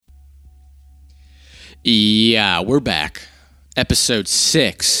Yeah, we're back. Episode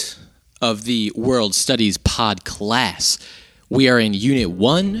 6 of the World Studies Pod class. We are in Unit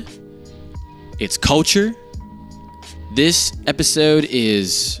 1. It's culture. This episode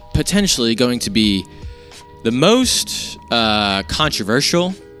is potentially going to be the most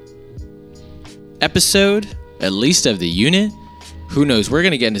controversial episode, at least of the unit. Who knows? We're going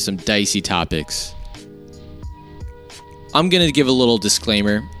to get into some dicey topics. I'm going to give a little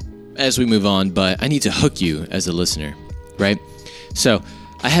disclaimer as we move on, but I need to hook you as a listener, right? So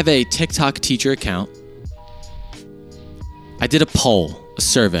I have a TikTok teacher account. I did a poll, a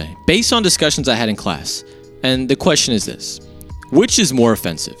survey, based on discussions I had in class. And the question is this: which is more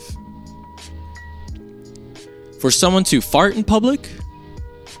offensive? For someone to fart in public,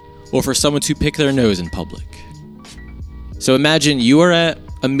 or for someone to pick their nose in public? So imagine you are at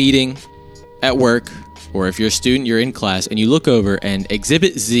a meeting at work, or if you're a student, you're in class, and you look over and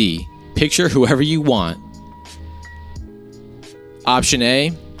Exhibit Z, picture whoever you want. Option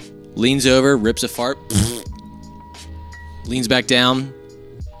A, leans over, rips a fart, leans back down,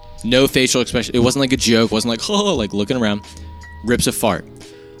 no facial expression. It wasn't like a joke, wasn't like, oh, like looking around, rips a fart.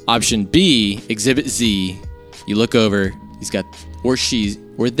 Option B, Exhibit Z, you look over, he's got, or she's,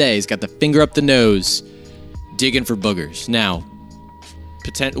 or they's got the finger up the nose, digging for boogers. Now,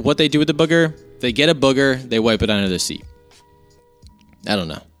 what they do with the booger, they get a booger, they wipe it under their seat. I don't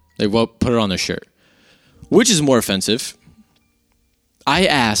know. They put it on their shirt. Which is more offensive? I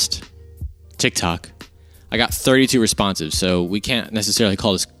asked TikTok. I got 32 responses, so we can't necessarily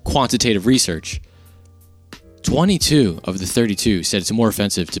call this quantitative research. 22 of the 32 said it's more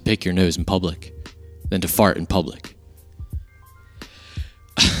offensive to pick your nose in public than to fart in public.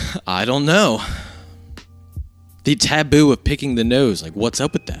 I don't know. The taboo of picking the nose, like what's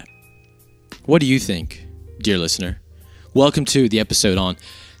up with that? What do you think, dear listener? Welcome to the episode on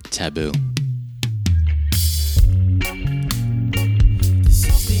taboo. This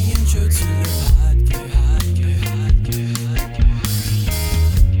is the intro to the podcast,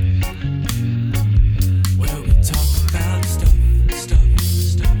 where we talk about stuff.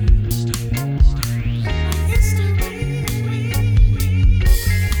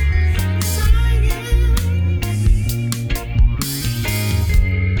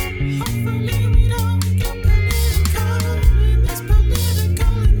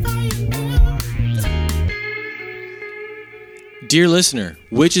 Dear listener,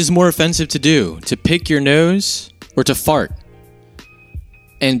 which is more offensive to do? To pick your nose or to fart?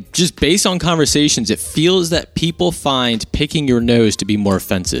 And just based on conversations, it feels that people find picking your nose to be more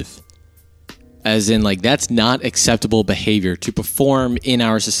offensive. As in, like, that's not acceptable behavior to perform in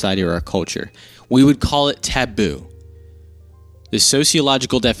our society or our culture. We would call it taboo. The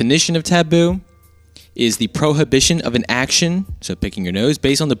sociological definition of taboo is the prohibition of an action, so picking your nose,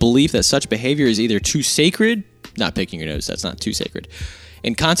 based on the belief that such behavior is either too sacred, not picking your nose, that's not too sacred,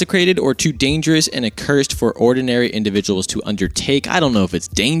 and consecrated, or too dangerous and accursed for ordinary individuals to undertake. I don't know if it's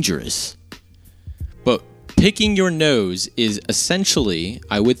dangerous, but picking your nose is essentially,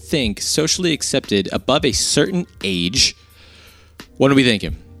 I would think, socially accepted above a certain age. What are we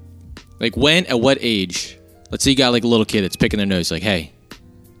thinking? Like when, at what age? Let's say you got like a little kid that's picking their nose, like, hey,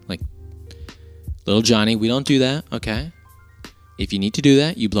 like, little Johnny, we don't do that, okay? If you need to do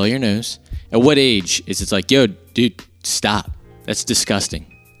that, you blow your nose. At what age is it like, yo, dude, stop. That's disgusting.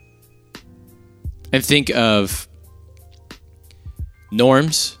 And think of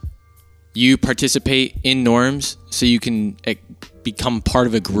norms. You participate in norms so you can become part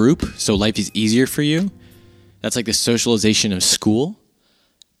of a group, so life is easier for you. That's like the socialization of school.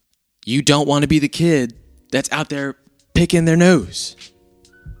 You don't want to be the kid that's out there picking their nose.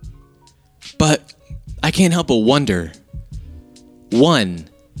 But I can't help but wonder, one,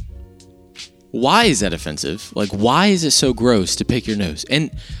 why is that offensive? Like, why is it so gross to pick your nose?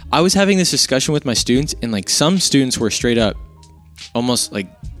 And I was having this discussion with my students, and like some students were straight up almost like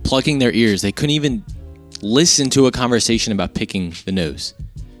plugging their ears. They couldn't even listen to a conversation about picking the nose.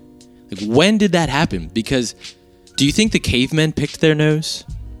 Like, when did that happen? Because do you think the cavemen picked their nose?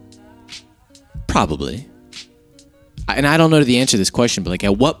 Probably. And I don't know the answer to this question, but like,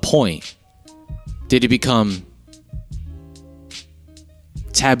 at what point did it become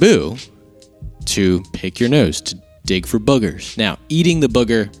taboo to pick your nose, to dig for boogers? Now, eating the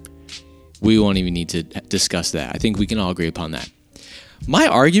booger, we won't even need to discuss that. I think we can all agree upon that. My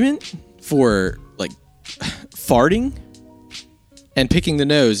argument for like farting and picking the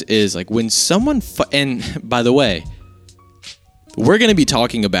nose is like when someone, and by the way, we're going to be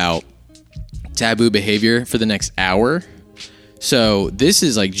talking about taboo behavior for the next hour. So this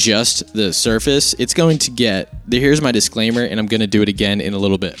is like just the surface. It's going to get, here's my disclaimer, and I'm going to do it again in a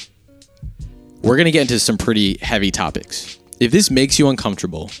little bit. we're going to get into some pretty heavy topics. If this makes you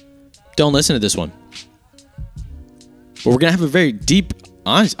uncomfortable, don't listen to this one. But we're going to have a very deep,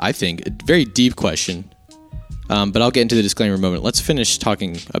 I think, a very deep question. But I'll get into the disclaimer in a moment. Let's finish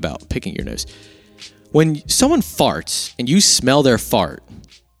talking about picking your nose. When someone farts and you smell their fart,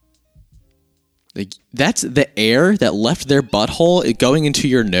 like that's the air that left their butthole going into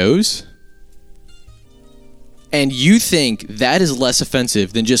your nose. And you think that is less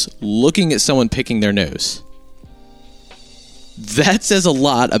offensive than just looking at someone picking their nose. That says a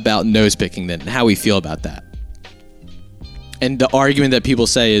lot about nose picking then, and how we feel about that. And the argument that people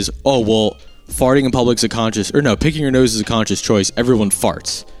say is, oh, well, farting in public is picking your nose is a conscious choice. Everyone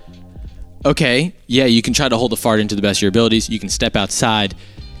farts. Okay, yeah, you can try to hold the fart in to the best of your abilities. You can step outside.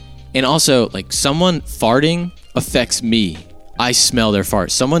 And also, like, someone farting affects me. I smell their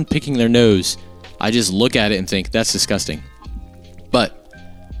fart. Someone picking their nose, I just look at it and think, that's disgusting. But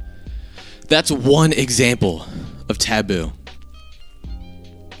that's one example of taboo.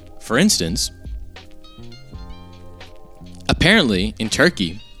 For instance, apparently in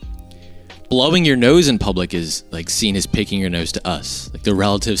Turkey, blowing your nose in public is like seen as picking your nose to us, like the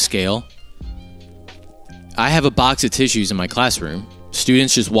relative scale. I have a box of tissues in my classroom.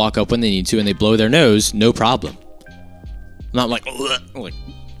 Students just walk up when they need to and they blow their nose, no problem. I'm not like,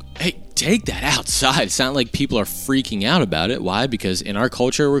 hey, take that outside. It's not like people are freaking out about it. Why? Because in our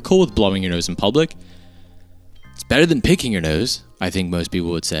culture, we're cool with blowing your nose in public. It's better than picking your nose, I think most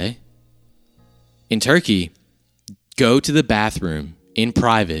people would say. In Turkey, go to the bathroom in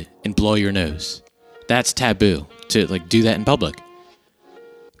private and blow your nose. That's taboo to like do that in public.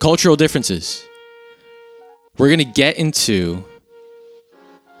 Cultural differences. We're going to get into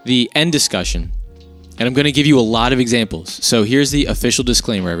the end discussion, and I'm going to give you a lot of examples. So here's the official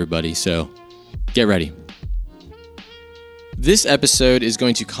disclaimer, everybody. So get ready. This episode is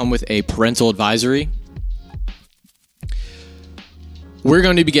going to come with a parental advisory. We're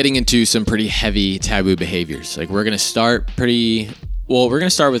going to be getting into some pretty heavy taboo behaviors. Like we're going to start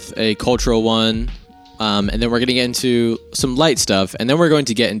with a cultural one, and then we're going to get into some light stuff, and then we're going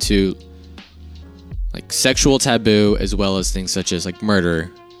to get into like sexual taboo as well as things such as like murder.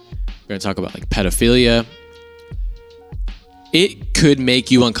 We're going to talk about like pedophilia. It could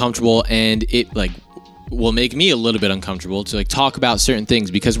make you uncomfortable, and it like will make me a little bit uncomfortable to like talk about certain things,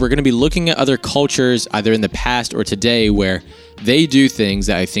 because we're going to be looking at other cultures either in the past or today where they do things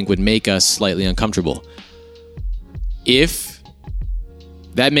that I think would make us slightly uncomfortable. If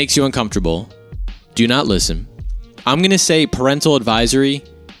that makes you uncomfortable, do not listen. I'm going to say parental advisory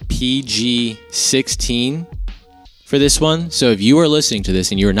PG-16 for this one. So if you are listening to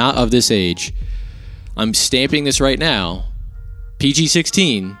this and you're not of this age, I'm stamping this right now.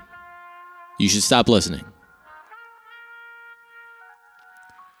 PG-16, you should stop listening.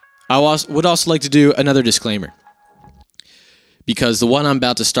 I would also like to do another disclaimer, because the one I'm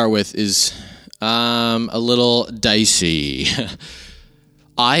about to start with is a little dicey.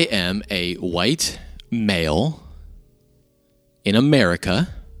 I am a white male in America.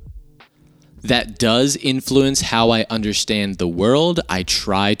 That does influence how I understand the world. I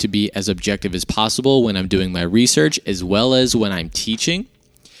try to be as objective as possible when I'm doing my research, as well as when I'm teaching.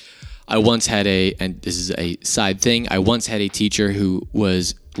 I once had and this is a side thing, I once had a teacher who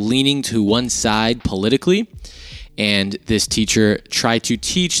was leaning to one side politically, and this teacher tried to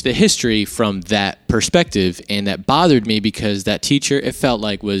teach the history from that perspective, and that bothered me because that teacher, it felt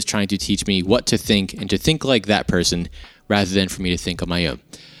like, was trying to teach me what to think and to think like that person rather than for me to think on my own.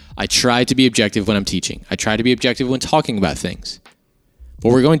 I try to be objective when I'm teaching. I try to be objective when talking about things.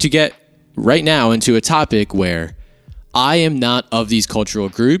 But we're going to get right now into a topic where I am not of these cultural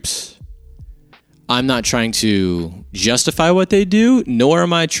groups. I'm not trying to justify what they do, nor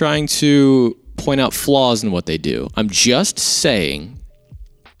am I trying to point out flaws in what they do. I'm just saying,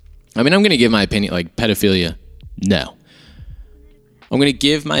 I'm going to give my opinion, like pedophilia, no. I'm going to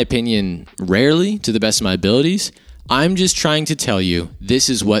give my opinion rarely, to the best of my abilities. I'm just trying to tell you, this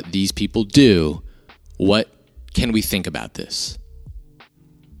is what these people do. What can we think about this?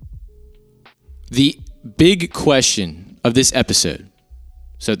 The big question of this episode.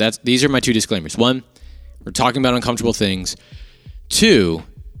 So these are my two disclaimers. One, we're talking about uncomfortable things. Two,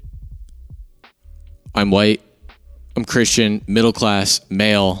 I'm white, I'm Christian, middle class,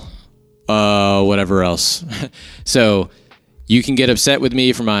 male, whatever else. So you can get upset with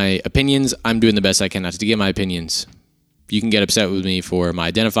me for my opinions. I'm doing the best I can not to get my opinions. You can get upset with me for my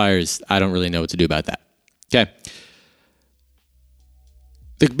identifiers. I don't really know what to do about that. Okay.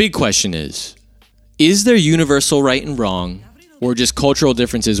 The big question is there universal right and wrong, or just cultural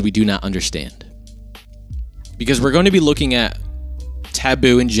differences we do not understand? Because we're going to be looking at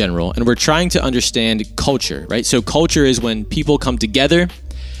taboo in general, and we're trying to understand culture, right? So culture is when people come together,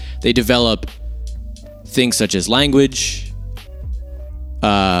 they develop things such as language,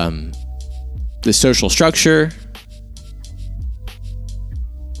 the social structure,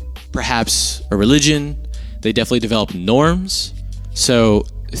 perhaps a religion. They definitely develop norms. So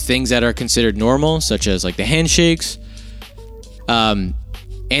things that are considered normal, such as like the handshakes. And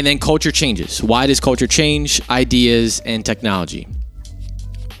then culture changes. Why does culture change? Ideas and technology.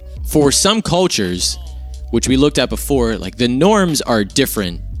 For some cultures, which we looked at before, like the norms are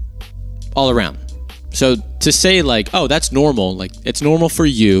different all around. So to say like, oh, that's normal, like it's normal for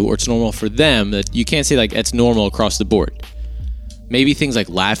you or it's normal for them, that you can't say like it's normal across the board. Maybe things like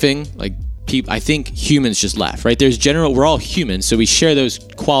laughing, like I think humans just laugh, right? We're all humans, so we share those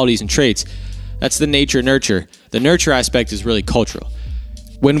qualities and traits. That's the nature nurture. The nurture aspect is really cultural.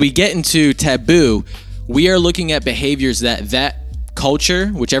 When we get into taboo, we are looking at behaviors that culture,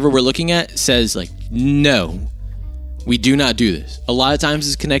 whichever we're looking at, says like, no, we do not do this. A lot of times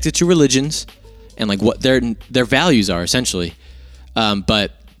it's connected to religions and like what their values are essentially.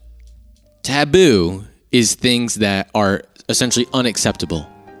 But taboo is things that are essentially unacceptable,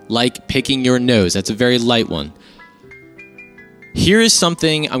 like picking your nose. That's a very light one. Here is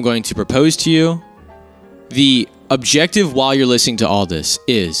something I'm going to propose to you. The objective while you're listening to all this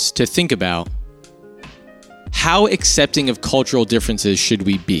is to think about how accepting of cultural differences should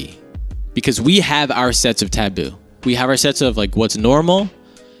we be? Because we have our sets of taboo. We have our sets of like what's normal.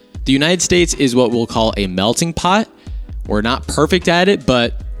 The United States is what we'll call a melting pot. We're not perfect at it,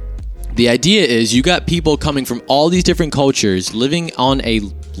 but the idea is you got people coming from all these different cultures living on a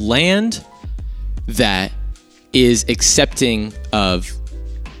land that is accepting of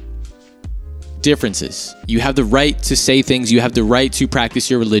differences. You have the right to say things. You have the right to practice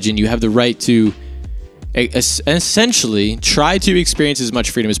your religion. You have the right to essentially try to experience as much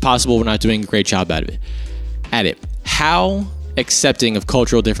freedom as possible. We're not doing a great job at it. How accepting of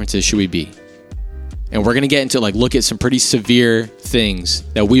cultural differences should we be? And we're going to get into like look at some pretty severe things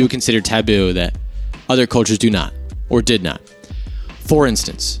that we would consider taboo that other cultures do not or did not. For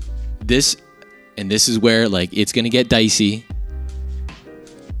instance, this is where like it's going to get dicey.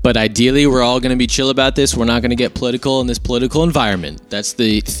 But ideally, we're all going to be chill about this. We're not going to get political in this political environment. That's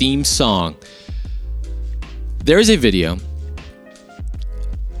the theme song. There is a video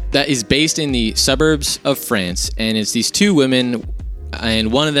that is based in the suburbs of France, and it's these two women,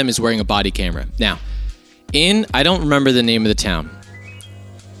 and one of them is wearing a body camera. Now, I don't remember the name of the town,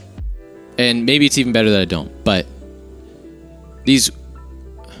 and maybe it's even better that I don't, but this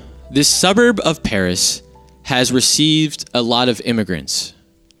suburb of Paris has received a lot of immigrants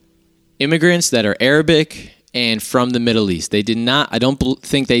that are Arabic and from the Middle East. They did not, I don't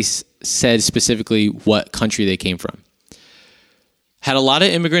think they said specifically what country they came from. Had a lot of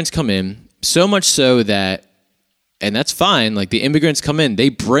immigrants come in, so much so that, and that's fine, like the immigrants come in, they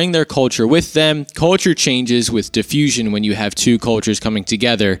bring their culture with them. Culture changes with diffusion when you have two cultures coming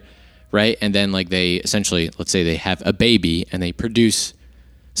together, right? And then like they essentially, let's say they have a baby and they produce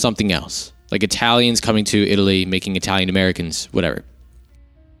something else. Like Italians coming to Italy, making Italian Americans, whatever.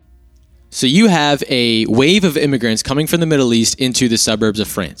 So you have a wave of immigrants coming from the Middle East into the suburbs of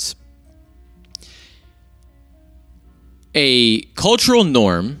France. A cultural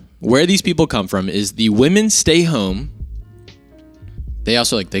norm where these people come from is the women stay home. They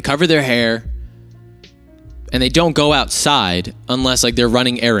also they cover their hair and they don't go outside unless like they're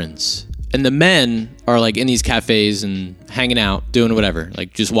running errands. And the men are like in these cafes and hanging out, doing whatever,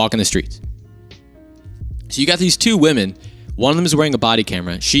 like just walking the streets. So you got these two women. One of them is wearing a body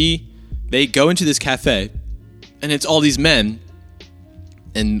camera. They go into this cafe and it's all these men.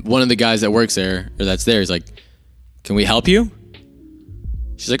 And one of the guys that works there, or that's there, is like, can we help you?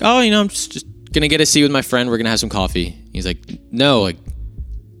 She's like, oh, I'm just going to get a seat with my friend. We're going to have some coffee. He's like, no, like,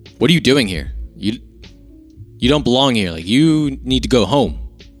 what are you doing here? You don't belong here. Like, you need to go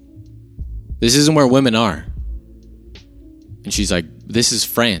home. This isn't where women are. And she's like, this is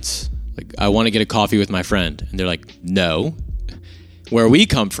France. Like, I want to get a coffee with my friend. And they're like, no. Where we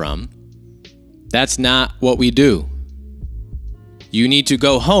come from, that's not what we do. You need to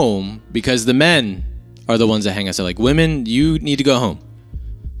go home because the men are the ones that hang us out. Like, women, you need to go home.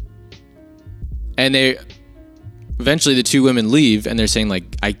 And eventually the two women leave and they're saying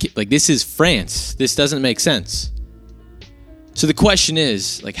like, this is France. This doesn't make sense. So the question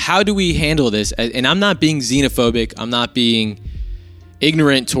is, like, how do we handle this? And I'm not being xenophobic. I'm not being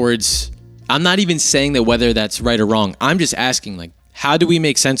ignorant towards, I'm not even saying that whether that's right or wrong. I'm just asking, like, how do we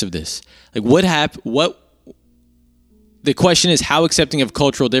make sense of this? Like, the question is, how accepting of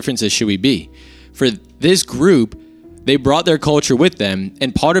cultural differences should we be? For this group, They brought their culture with them,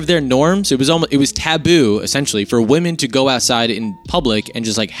 and part of their norms, it was taboo essentially for women to go outside in public and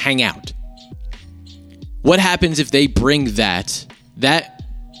just like hang out. What happens if they bring that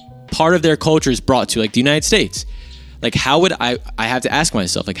part of their culture is brought to like the United States? Like, how would I have to ask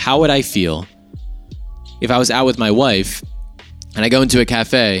myself, like, how would I feel if I was out with my wife and I go into a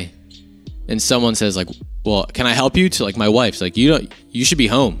cafe and someone says like, well, can I help you? To like my wife's like, you should be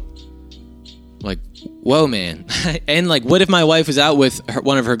home. I'm like, whoa, man. And like, what if my wife was out with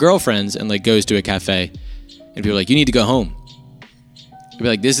one of her girlfriends and like goes to a cafe and people are like, you need to go home. I'd be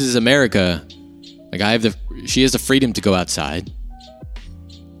like, this is America. Like she has the freedom to go outside.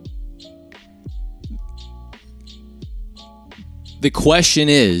 The question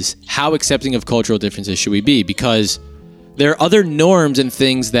is, how accepting of cultural differences should we be? Because there are other norms and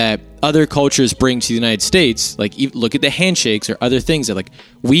things that other cultures bring to the United States. Like, look at the handshakes or other things that like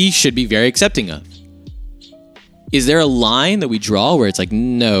we should be very accepting of. Is there a line that we draw where it's like,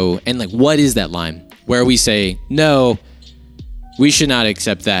 no? And like, what is that line where we say, no, we should not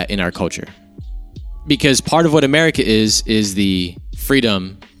accept that in our culture? Because part of what America is the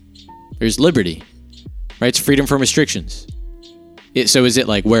freedom. There's liberty, right? It's freedom from restrictions. So is it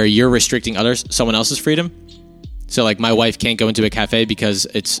like where you're restricting someone else's freedom? So like my wife can't go into a cafe because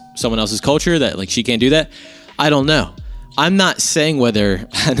it's someone else's culture that like she can't do that? I don't know. I'm not saying whether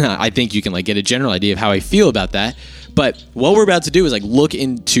I think you can like get a general idea of how I feel about that. But what we're about to do is like look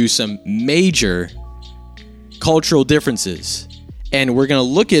into some major cultural differences. And we're going to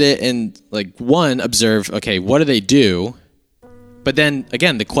look at it and like observe, okay, what do they do? But then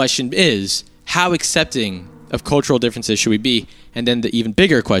again, the question is, how accepting of cultural differences should we be? And then the even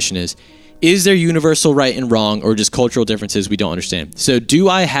bigger question is there universal right and wrong or just cultural differences we don't understand? So do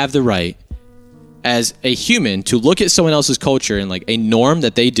I have the right as a human to look at someone else's culture and like a norm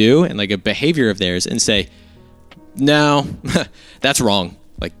that they do and like a behavior of theirs and say, no, that's wrong.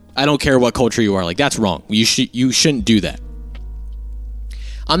 Like, I don't care what culture you are. Like, that's wrong. You shouldn't do that.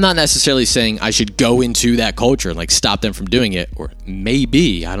 I'm not necessarily saying I should go into that culture and like stop them from doing it, or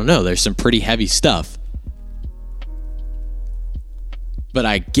maybe, I don't know, there's some pretty heavy stuff. But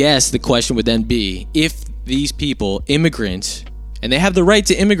I guess the question would then be, if these people immigrant, and they have the right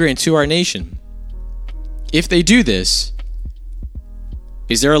to immigrate to our nation, if they do this,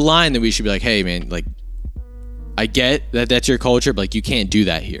 is there a line that we should be like, hey man, like, I get that that's your culture, but like you can't do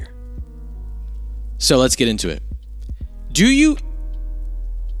that here. So let's get into it. Do you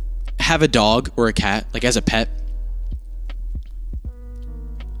have a dog or a cat, like as a pet?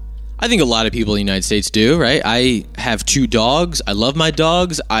 I think a lot of people in the United States do, right? I have 2 dogs. I love my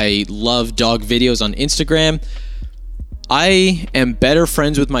dogs. I love dog videos on Instagram. I am better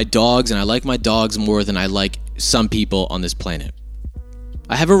friends with my dogs, and I like my dogs more than I like some people on this planet.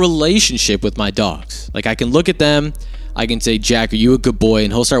 I have a relationship with my dogs. Like, I can look at them. I can say, Jack, are you a good boy?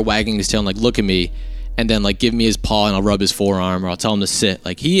 And he'll start wagging his tail and like, look at me. And then like give me his paw and I'll rub his forearm, or I'll tell him to sit.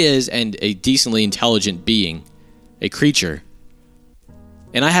 Like, he is a decently intelligent being, a creature.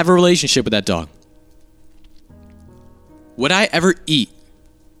 And I have a relationship with that dog. Would I ever eat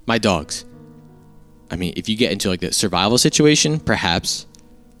my dogs? I mean, if you get into like the survival situation, perhaps.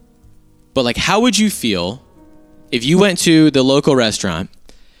 But like, how would you feel if you went to the local restaurant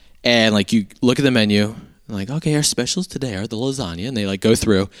and like you look at the menu and like, okay, our specials today are the lasagna, and they like go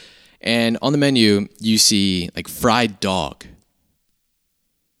through, and on the menu you see like fried dog.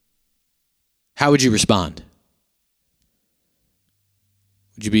 How would you respond?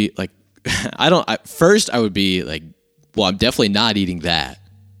 Would you be like, first I would be like, well, I'm definitely not eating that.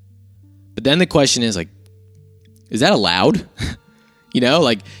 But then the question is like, is that allowed? You know,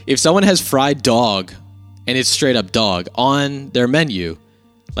 like if someone has fried dog and it's straight up dog on their menu,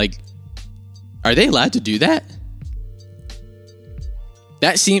 like, are they allowed to do that?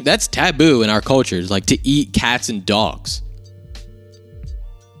 That's taboo in our cultures, like to eat cats and dogs.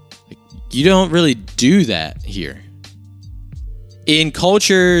 Like, you don't really do that here. In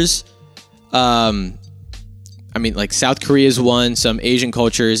cultures, I mean, like South Korea is one, some Asian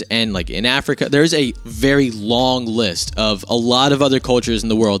cultures, and like in Africa, there's a very long list of a lot of other cultures in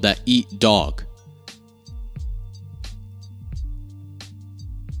the world that eat dog.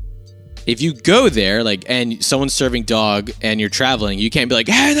 If you go there, like, and someone's serving dog and you're traveling, you can't be like,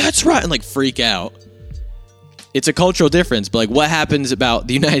 hey, that's right, and like freak out. It's a cultural difference, but like what happens about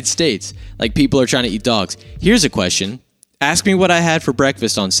the United States? Like people are trying to eat dogs. Here's a question. Ask me what I had for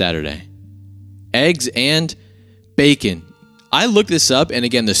breakfast on Saturday. Eggs and bacon. I looked this up, and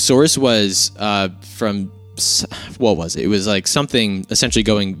again, the source was from, what was it? It was like something essentially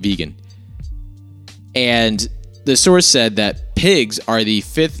going vegan. And the source said that pigs are the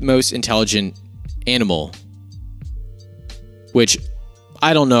 5th most intelligent animal which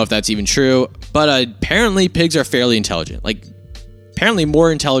I don't know if that's even true, but apparently pigs are fairly intelligent. Like, apparently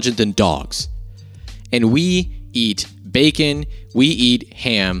more intelligent than dogs. And we eat bacon, we eat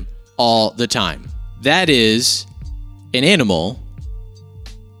ham all the time. That is an animal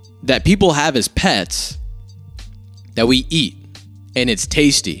that people have as pets that we eat, and it's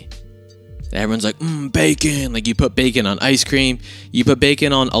tasty. Everyone's like, bacon. Like, you put bacon on ice cream, you put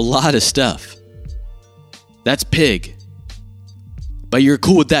bacon on a lot of stuff. That's pig. But you're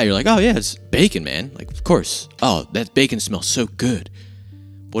cool with that. You're like, oh yeah, it's bacon, man. Like, of course. Oh, that bacon smells so good.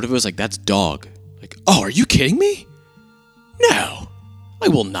 What if it was like, that's dog? Like, oh, are you kidding me? No, I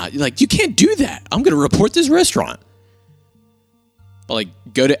will not. Like, you can't do that. I'm going to report this restaurant. But like,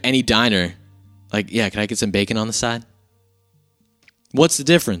 go to any diner. Like, yeah, can I get some bacon on the side? What's the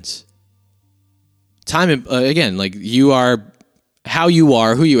difference? Time, again, like, you are how you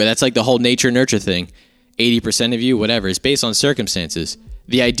are, who you are. That's like the whole nature nurture thing. 80% of you, whatever, is based on circumstances.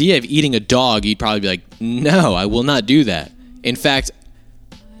 The idea of eating a dog, you'd probably be like, no, I will not do that. In fact,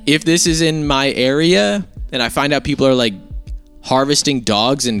 if this is in my area and I find out people are like harvesting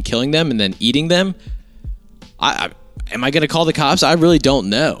dogs and killing them and then eating them, am I going to call the cops? I really don't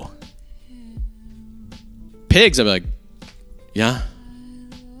know. Pigs, I'd be like, yeah.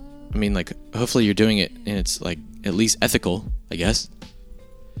 I mean, like, hopefully you're doing it and it's like at least ethical, I guess.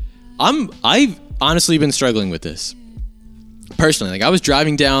 I've honestly been struggling with this personally. Like, I was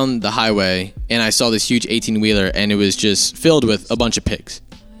driving down the highway and I saw this huge 18-wheeler and it was just filled with a bunch of pigs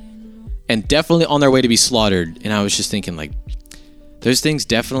and definitely on their way to be slaughtered. And I was just thinking, like, those things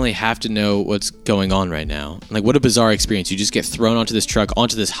definitely have to know what's going on right now. Like, what a bizarre experience. You just get thrown onto this truck,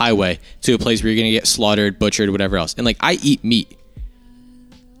 onto this highway, to a place where you're going to get slaughtered, butchered, whatever else. And like, I eat meat.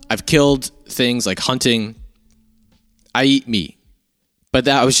 I've killed things like hunting. I eat meat. But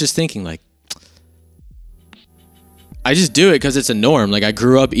I was just thinking, like, I just do it because it's a norm. Like, I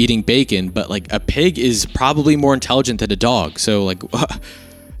grew up eating bacon, but like, a pig is probably more intelligent than a dog. So like,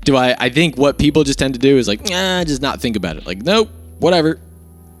 I think what people just tend to do is like, just not think about it. Like, nope, whatever.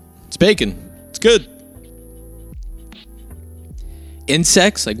 It's bacon. It's good.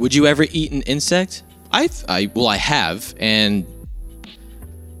 Insects, like, would you ever eat an insect? I have. And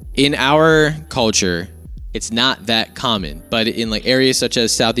in our culture, it's not that common, but in like areas such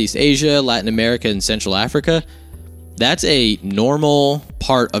as Southeast Asia, Latin America, and Central Africa, that's a normal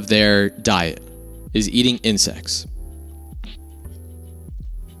part of their diet, is eating insects.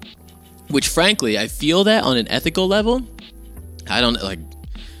 Which, frankly, I feel that on an ethical level, I don't, like,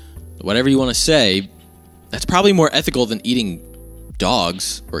 whatever you want to say, that's probably more ethical than eating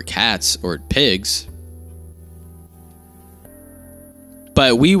dogs or cats or pigs.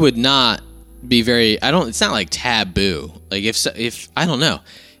 But we would not be very, it's not like taboo. Like, if I don't know,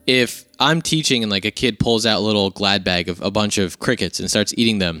 if I'm teaching and like a kid pulls out a little Glad bag of a bunch of crickets and starts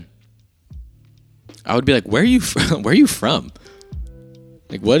eating them, I would be like, where are you from? Where are you from?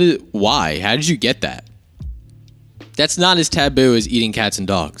 Like, why? How did you get that? That's not as taboo as eating cats and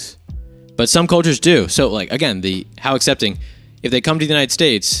dogs. But some cultures do. So, like, again, how accepting, if they come to the United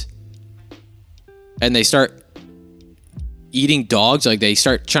States and they start eating dogs, like they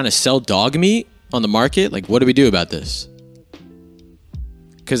start trying to sell dog meat on the market, like, what do we do about this?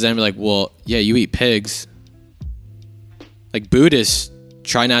 Because then we're like, well, yeah, you eat pigs. Like, Buddhists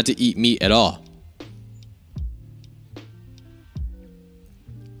try not to eat meat at all.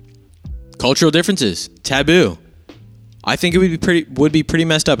 Cultural differences, taboo. I think it would be pretty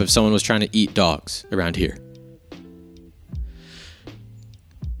messed up if someone was trying to eat dogs around here.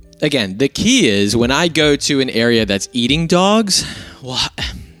 Again, the key is when I go to an area that's eating dogs, well,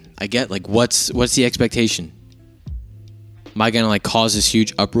 I get, like, what's the expectation? Am I going to, like, cause this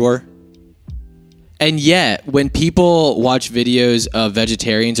huge uproar? And yet, when people watch videos of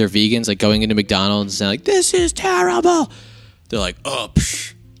vegetarians or vegans, like, going into McDonald's and saying, like, this is terrible, they're like, oh,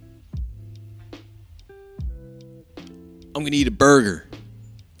 psh, I'm going to eat a burger.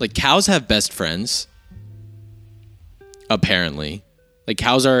 Like, cows have best friends, apparently. Like,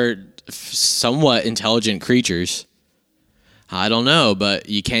 cows are somewhat intelligent creatures. I don't know, but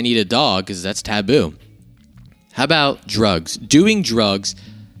you can't eat a dog because that's taboo. How about drugs? Doing drugs,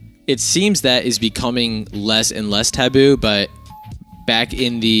 it seems that is becoming less and less taboo, but back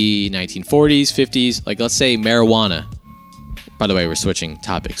in the 1940s, 50s, like, let's say marijuana. By the way, we're switching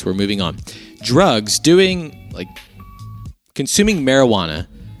topics. We're moving on. Drugs, consuming marijuana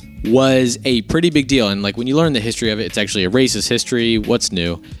was a pretty big deal. And like, when you learn the history of it, it's actually a racist history. What's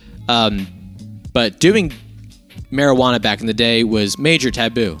new? But doing marijuana back in the day was major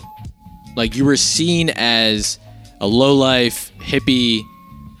taboo. Like, you were seen as a lowlife, hippie,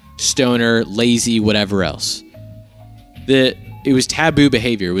 stoner, lazy, whatever else. that it was taboo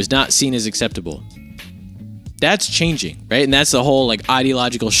behavior. It was not seen as acceptable. That's changing, right? And that's the whole like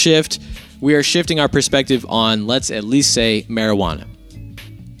ideological shift. We are shifting our perspective on, let's at least say, marijuana.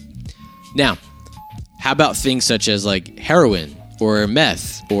 Now, how about things such as like heroin or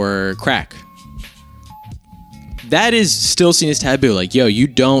meth or crack? That is still seen as taboo. Like, yo, you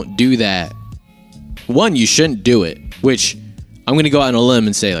don't do that. One, you shouldn't do it, which I'm going to go out on a limb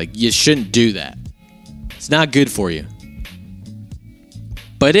and say, like, you shouldn't do that. It's not good for you.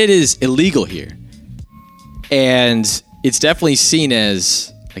 But it is illegal here. And it's definitely seen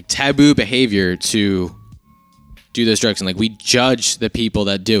as like taboo behavior to do those drugs. And like we judge the people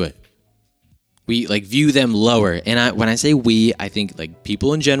that do it. We like view them lower. And when I say we, I think like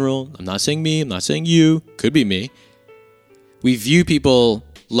people in general. I'm not saying me. I'm not saying you. Could be me. We view people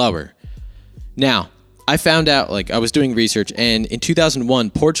lower. Now, I found out, like I was doing research, and in 2001,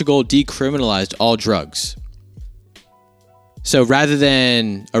 Portugal decriminalized all drugs. So rather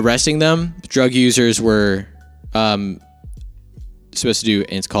than arresting them, drug users were supposed to do,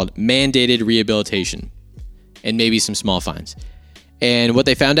 and it's called mandated rehabilitation, and maybe some small fines. And what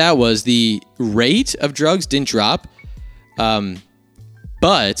they found out was the rate of drugs didn't drop,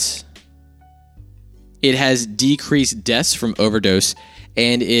 but it has decreased deaths from overdose,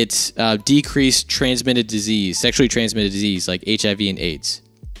 and it's decreased transmitted disease, sexually transmitted disease like HIV and AIDS.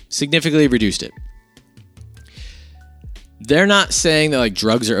 Significantly reduced it. They're not saying that like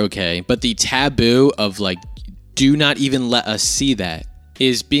drugs are okay, but the taboo of like, do not even let us see that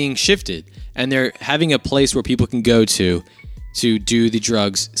is being shifted. And they're having a place where people can go to do the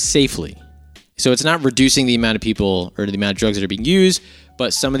drugs safely. So it's not reducing the amount of people or the amount of drugs that are being used,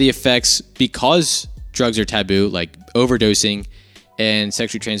 but some of the effects, because drugs are taboo, like overdosing and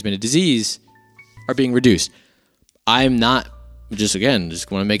sexually transmitted disease, are being reduced. I'm not, just want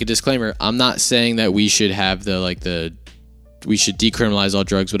to make a disclaimer. I'm not saying that we should have we should decriminalize all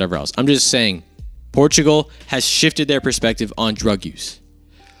drugs, whatever else. I'm just saying Portugal has shifted their perspective on drug use.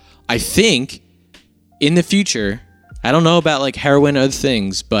 I think in the future, I don't know about like heroin or other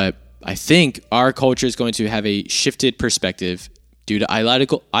things, but I think our culture is going to have a shifted perspective due to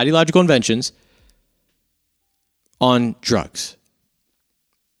ideological inventions on drugs.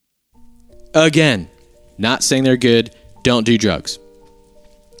 Again, not saying they're good. Don't do drugs.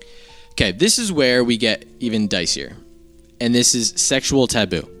 Okay, this is where we get even dicier. And this is sexual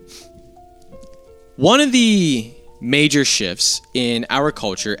taboo. One of the major shifts in our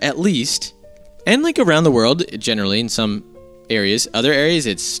culture, at least, and like around the world generally in some areas, other areas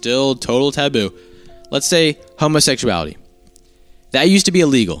it's still total taboo. Let's say homosexuality. That used to be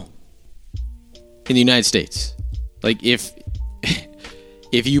illegal in the United States. Like if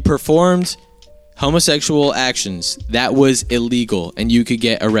you performed homosexual actions, that was illegal and you could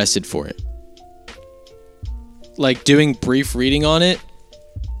get arrested for it. Like doing brief reading on it,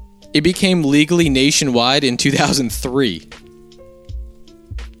 it became legally nationwide in 2003.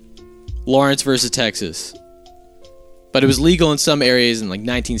 Lawrence versus Texas. But it was legal in some areas in like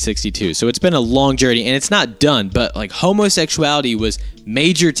 1962. So it's been a long journey and it's not done, but like homosexuality was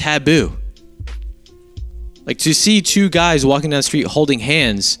major taboo. Like to see two guys walking down the street holding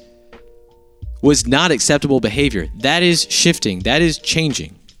hands was not acceptable behavior. That is shifting. That is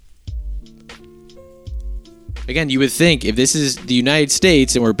changing. Again, you would think if this is the United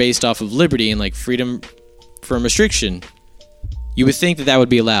States and we're based off of liberty and like freedom from restriction, you would think that that would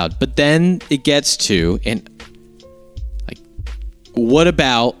be allowed. But then it gets to, and like, what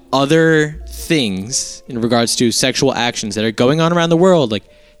about other things in regards to sexual actions that are going on around the world? Like,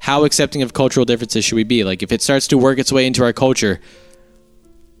 how accepting of cultural differences should we be? Like, if it starts to work its way into our culture,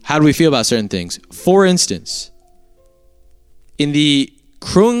 how do we feel about certain things? For instance, in the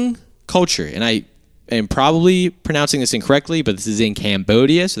Krung culture, and I am probably pronouncing this incorrectly, but this is in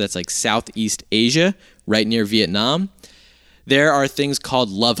Cambodia, so that's like Southeast Asia, right near Vietnam. There are things called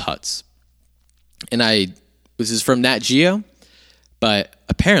love huts. And this is from Nat Geo, but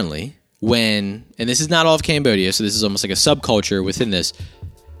apparently and this is not all of Cambodia, so this is almost like a subculture within this.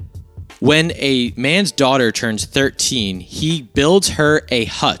 When a man's daughter turns 13, he builds her a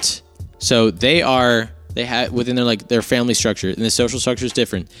hut. So they have within their family structure, and the social structure is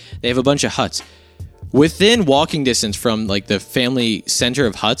different. They have a bunch of huts. Within walking distance from like the family center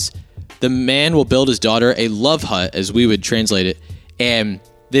of huts, the man will build his daughter a love hut, as we would translate it. And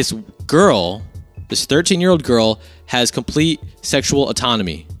this girl, this 13-year-old girl, has complete sexual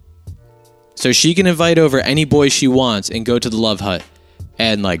autonomy. So she can invite over any boy she wants and go to the love hut.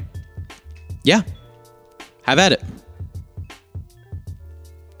 And like, yeah, have at it.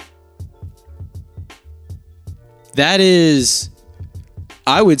 That is,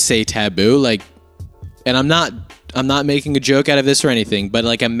 I would say, taboo. Like, and I'm not I'm not making a joke out of this or anything, but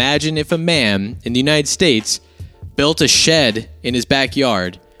like imagine if a man in the United States built a shed in his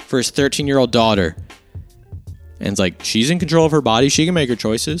backyard for his 13-year-old daughter. And it's like, she's in control of her body. She can make her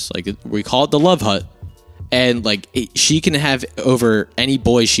choices. Like, we call it the love hut. And like, she can have over any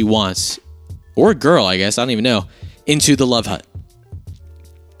boy she wants, or girl, I guess, I don't even know, into the love hut.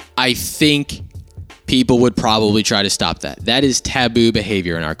 I think people would probably try to stop that. That is taboo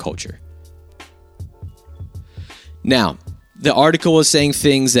behavior in our culture. Now, the article was saying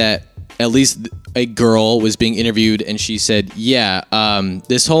things that at least a girl was being interviewed, and she said,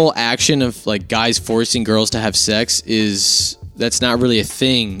 this whole action of like guys forcing girls to have sex that's not really a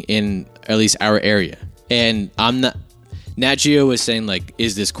thing in at least our area. And Nat Geo was saying like,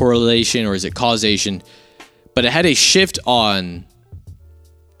 is this correlation or is it causation? But it had a shift on,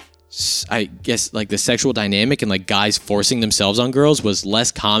 I guess, like the sexual dynamic, and like guys forcing themselves on girls was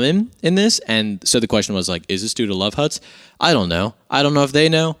less common in this. And so the question was like, is this due to love huts? I don't know. I don't know if they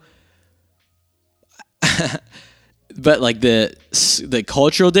know. But like the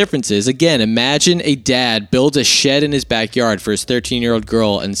cultural differences, again, imagine a dad builds a shed in his backyard for his 13-year-old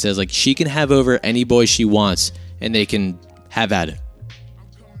girl and says like, she can have over any boy she wants and they can have at it.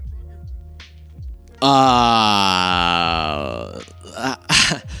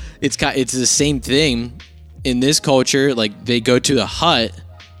 It's the same thing in this culture. Like, they go to the hut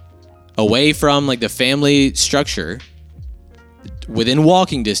away from like the family structure within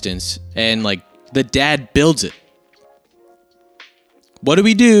walking distance, and like the dad builds it. What do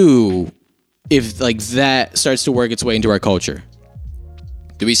we do if like that starts to work its way into our culture?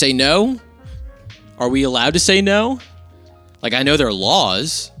 Do we say no? Are we allowed to say no? Like, I know there are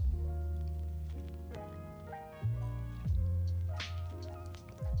laws.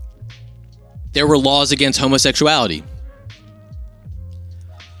 There were laws against homosexuality.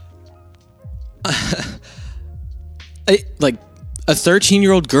 Like, a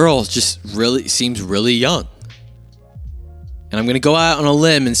 13-year-old girl just really seems really young. And I'm going to go out on a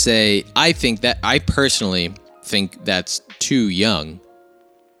limb and say, I personally think that's too young.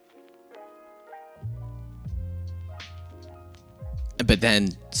 But then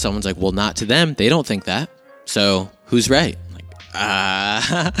someone's like, well, not to them. They don't think that. So who's right?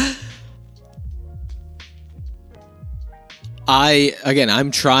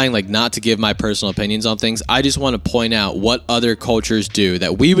 I'm trying like not to give my personal opinions on things. I just want to point out what other cultures do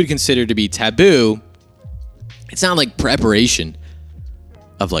that we would consider to be taboo. It's not like preparation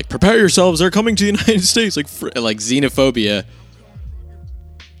of like, prepare yourselves, they're coming to the United States, like xenophobia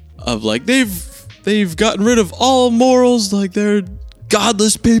of like, they've gotten rid of all morals, like they're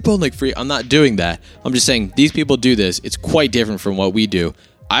godless people and like free. I'm not doing that. I'm just saying these people do this. It's quite different from what we do.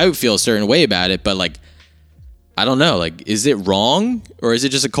 I would feel a certain way about it, but like, I don't know, like, is it wrong or is it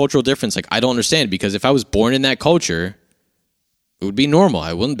just a cultural difference? Like, I don't understand, because if I was born in that culture, it would be normal.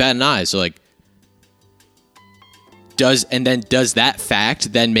 I wouldn't bat an eye. So like, does that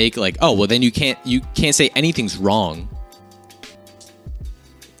fact then make like, oh, well then you can't say anything's wrong?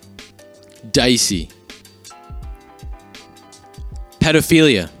 Dicey.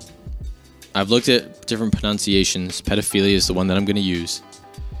 Pedophilia. I've looked at different pronunciations. Pedophilia is the one that I'm going to use.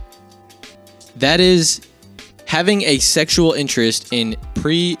 That is having a sexual interest in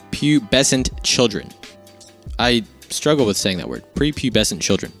prepubescent children. I struggle with saying that word. Prepubescent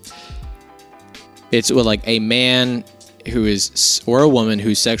children. It's like a man who is, or a woman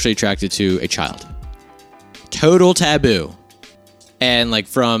who's sexually attracted to a child. Total taboo. And like,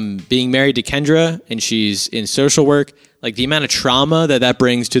 from being married to Kendra and she's in social work, like the amount of trauma that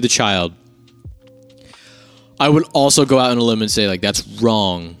brings to the child. I would also go out on a limb and say like, that's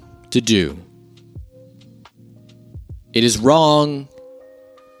wrong to do. It is wrong.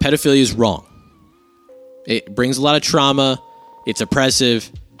 Pedophilia is wrong. It brings a lot of trauma. It's oppressive.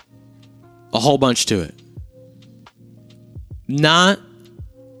 A whole bunch to it. I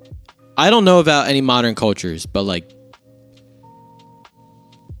don't know about any modern cultures, but like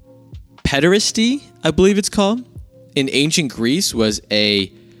pederasty, I believe it's called, in ancient Greece was a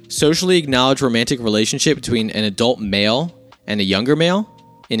socially acknowledged romantic relationship between an adult male and a younger male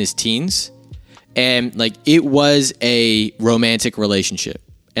in his teens. And like, it was a romantic relationship.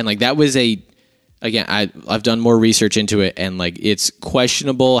 And like, that was again, I've done more research into it, and like, it's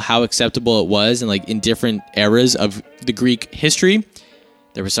questionable how acceptable it was. And like, in different eras of the Greek history,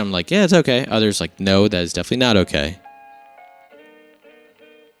 there was some like, yeah, it's okay. Others like, no, that is definitely not okay.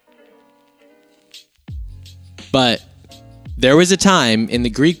 But there was a time in the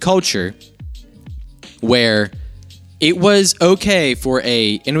Greek culture where it was okay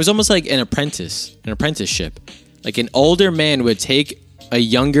and it was almost like an apprenticeship. Like, an older man would take a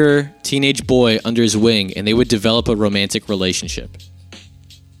younger teenage boy under his wing and they would develop a romantic relationship.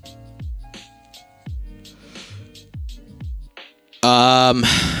 Like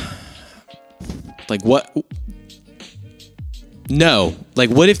what? No. Like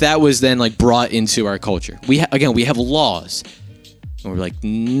what if that was then like brought into our culture? We have laws. And we're like,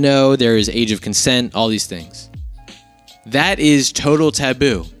 no, there is age of consent, all these things. That is total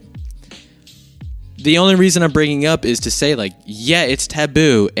taboo. The only reason I'm bringing up is to say, like, yeah, it's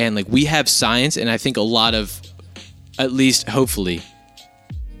taboo. And, like, we have science, and I think a lot of, at least hopefully,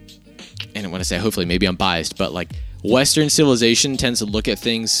 and when I say hopefully, maybe I'm biased, but, like, Western civilization tends to look at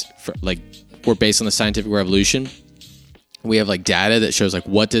things, we're based on the scientific revolution. We have, like, data that shows, like,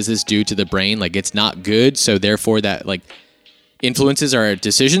 what does this do to the brain? Like, it's not good, so therefore that, like, influences our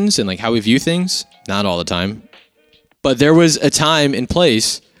decisions and, like, how we view things. Not all the time. But there was a time and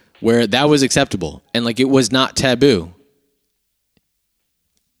place where that was acceptable and like it was not taboo.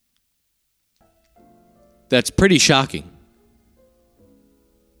 That's pretty shocking.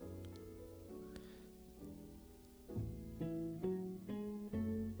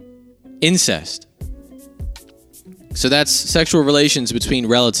 Incest. So that's sexual relations between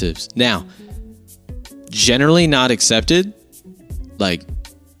relatives. Now, generally not accepted. Like,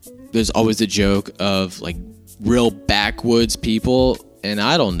 there's always the joke of like real backwoods people, and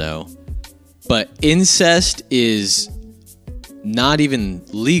I don't know, but incest is not even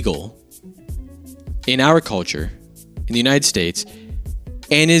legal in our culture in the United States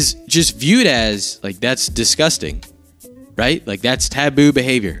and is just viewed as like that's disgusting, right? Like that's taboo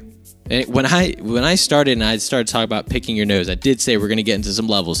behavior. And when I started and I started talking about picking your nose, I did say we're going to get into some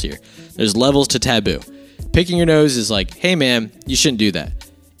levels here. There's levels to taboo. Picking your nose is like, hey man, you shouldn't do that.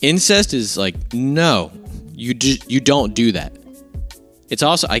 Incest is like, no. You don't do that. It's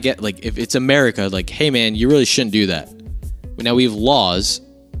also, I get, like, if it's America, like, hey, man, you really shouldn't do that. But now we have laws.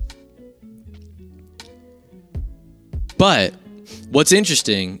 But what's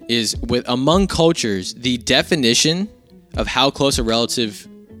interesting is among cultures, the definition of how close a relative,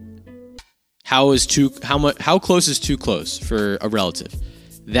 how close is too close for a relative,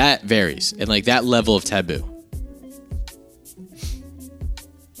 that varies. And, like, that level of taboo.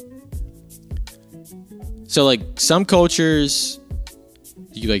 So, like, some cultures,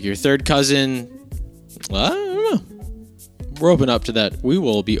 like your third cousin, well, I don't know. We're open up to that. We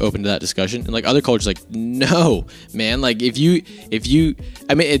will be open to that discussion. And, like, other cultures, like, no, man. Like, if you,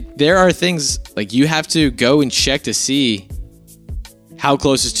 I mean, there are things, like, you have to go and check to see how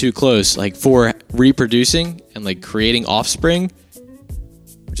close is too close, like, for reproducing and, like, creating offspring,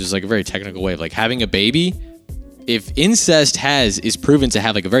 which is, like, a very technical way of, like, having a baby. If incest is proven to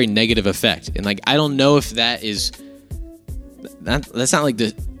have like a very negative effect, and like I don't know if that's not like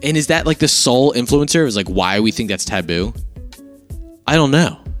the, and is that like the sole influencer is like why we think that's taboo? I don't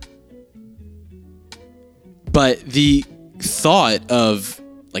know. But the thought of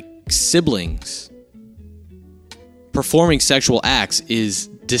like siblings performing sexual acts is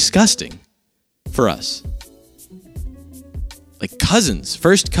disgusting for us. Like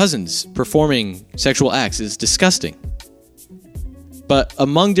first cousins performing sexual acts is disgusting. But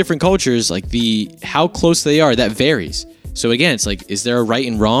among different cultures, like how close they are, that varies. So again, it's like, is there a right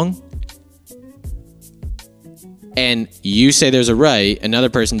and wrong? And you say there's a right,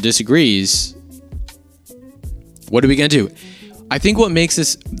 another person disagrees. What are we gonna do? I think what makes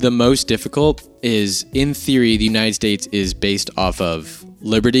this the most difficult is, in theory, the United States is based off of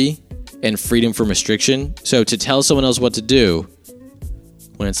liberty and freedom from restriction. So to tell someone else what to do,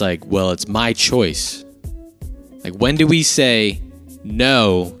 when it's like, well, it's my choice. Like, when do we say,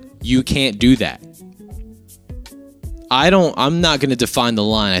 no, you can't do that? I'm not going to define the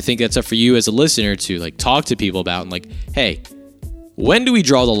line. I think that's up for you as a listener to like talk to people about and like, hey, when do we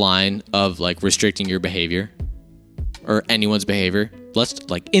draw the line of like restricting your behavior or anyone's behavior? Let's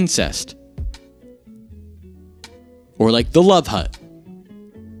like incest or like the love hut.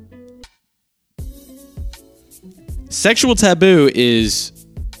 Sexual taboo is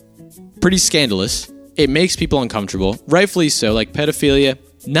pretty scandalous. It makes people uncomfortable, rightfully so. Like pedophilia,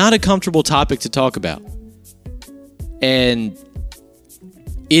 not a comfortable topic to talk about. And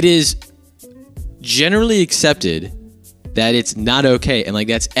it is generally accepted that it's not okay. And like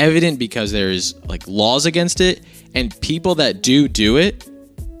that's evident because there's like laws against it, and people that do it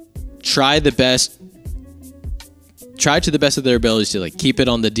try to the best of their abilities to like keep it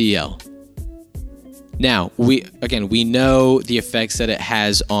on the DL. Now, we know the effects that it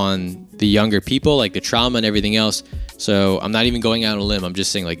has on the younger people, like the trauma and everything else. So I'm not even going out on a limb. I'm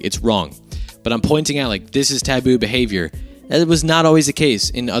just saying like it's wrong. But I'm pointing out like this is taboo behavior. That was not always the case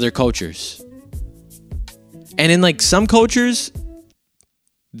in other cultures. And in like some cultures,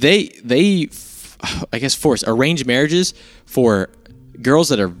 they I guess force arranged marriages for girls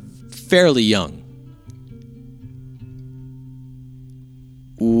that are fairly young.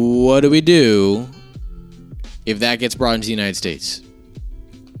 What do we do if that gets brought into the United States?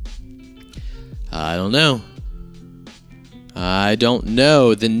 I don't know.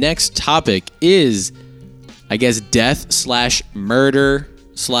 The next topic is, I guess, death/murder/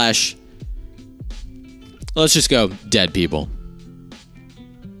 let's just go dead people.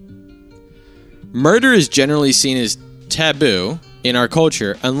 Murder is generally seen as taboo in our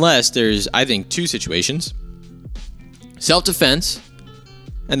culture unless there's, I think, two situations. Self-defense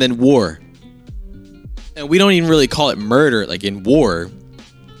and then war. And we don't even really call it murder. Like in war,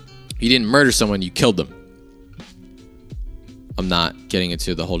 you didn't murder someone, you killed them. I'm not getting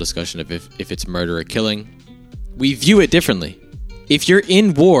into the whole discussion of if it's murder or killing. We view it differently. If you're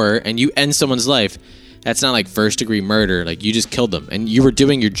in war and you end someone's life, that's not like first degree murder. Like you just killed them and you were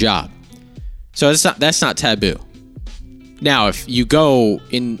doing your job. So that's not taboo. Now, if you go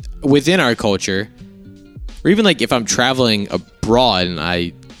within our culture, or even like if I'm traveling abroad and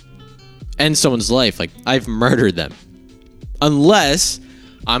I end someone's life, like I've murdered them. Unless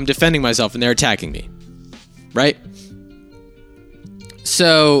I'm defending myself and they're attacking me. Right?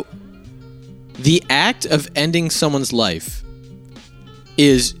 So the act of ending someone's life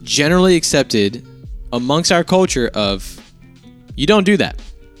is generally accepted amongst our culture of, you don't do that.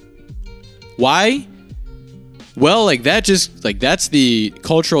 Why? Well, like that's the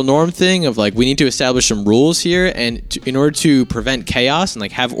cultural norm thing of like, we need to establish some rules here, and in order to prevent chaos and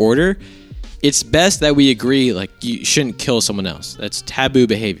like have order, it's best that we agree like you shouldn't kill someone else. That's taboo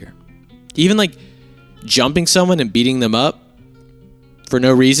behavior. Even like jumping someone and beating them up for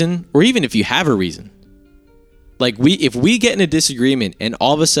no reason, or even if you have a reason. Like if we get in a disagreement and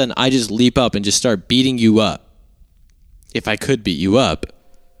all of a sudden I just leap up and just start beating you up, if I could beat you up,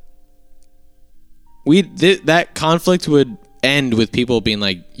 that conflict would end with people being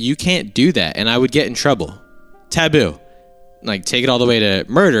like, you can't do that, and I would get in trouble. Taboo. Like take it all the way to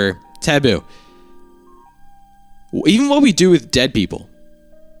murder, taboo. Even what we do with dead people.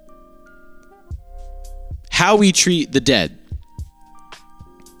 How we treat the dead.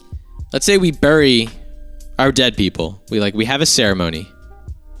 Let's say we bury our dead people. We have a ceremony.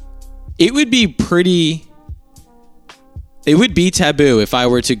 It would be taboo if I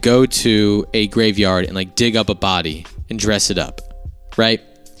were to go to a graveyard and like dig up a body and dress it up, right?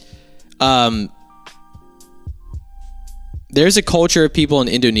 There's a culture of people in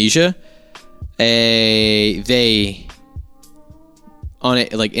Indonesia. They on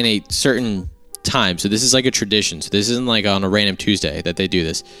it like in a certain time. So this is like a tradition. So this isn't like on a random Tuesday that they do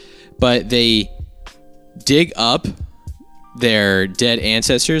this, but they dig up their dead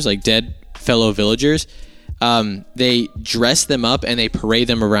ancestors, like dead fellow villagers. They dress them up and they parade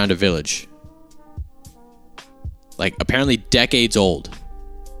them around a village. Like apparently decades old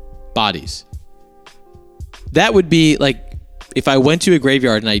bodies. That would be like if I went to a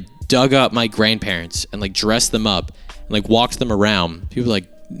graveyard and I dug up my grandparents and like dressed them up and like walked them around. People are like,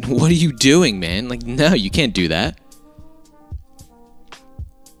 what are you doing, man? Like, no, you can't do that.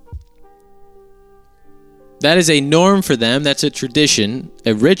 That is a norm for them. That's a tradition,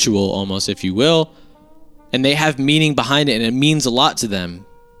 a ritual almost, if you will. And they have meaning behind it, and it means a lot to them.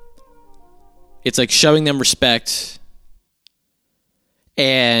 It's like showing them respect.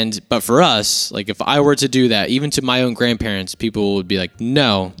 But for us, like if I were to do that, even to my own grandparents, people would be like,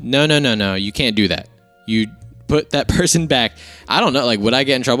 no, you can't do that. You put that person back. I don't know. Like, would I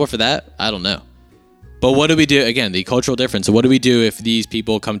get in trouble for that? I don't know. But what do we do? Again, the cultural difference. So what do we do if these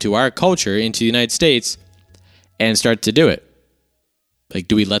people come to our culture, into the United States, and start to do it? Like,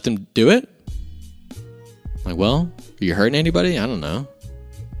 do we let them do it? Like, well, are you hurting anybody? I don't know.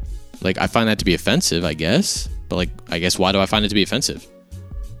 Like, I find that to be offensive, I guess. But like, I guess why do I find it to be offensive?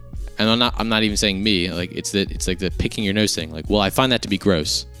 And I'm not even saying me. Like, it's like the picking your nose thing. Like, well, I find that to be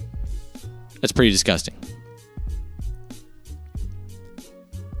gross. That's pretty disgusting.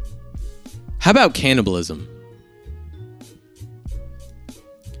 How about cannibalism?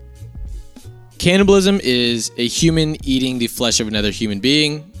 Cannibalism is a human eating the flesh of another human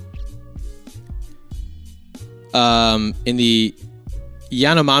being. In the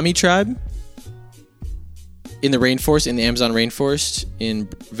Yanomami tribe, in the rainforest, in the Amazon rainforest, in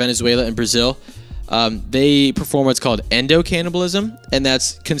Venezuela and Brazil, they perform what's called endocannibalism, and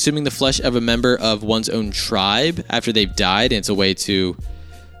that's consuming the flesh of a member of one's own tribe after they've died, and it's a way to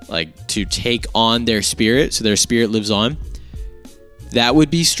take on their spirit, so their spirit lives on. That would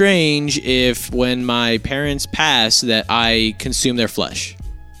be strange if when my parents pass that I consume their flesh.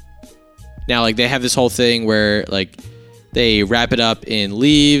 Now, like, they have this whole thing where, like, They wrap it up in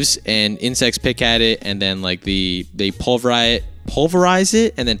leaves and insects pick at it, and then like they pulverize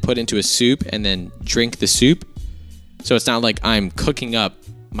it and then put into a soup and then drink the soup. So it's not like I'm cooking up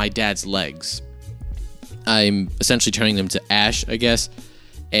my dad's legs. I'm essentially turning them to ash, I guess,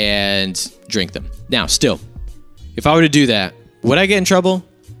 and drink them. Now, still, if I were to do that, would I get in trouble?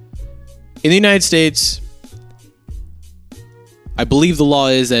 In the United States, I believe the law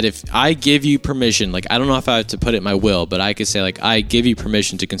is that if I give you permission, like I don't know if I have to put it in my will, but I could say like I give you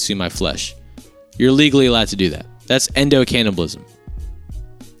permission to consume my flesh. You're legally allowed to do that. That's endocannibalism.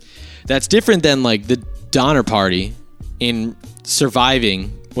 That's different than like the Donner Party in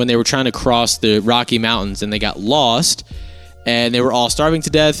surviving when they were trying to cross the Rocky Mountains and they got lost and they were all starving to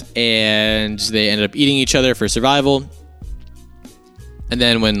death and they ended up eating each other for survival. And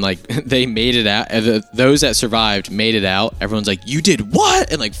then when like they made it out, those that survived made it out, everyone's like, "You did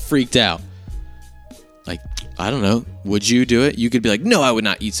what?" and like freaked out. Like, I don't know. Would you do it? You could be like, "No, I would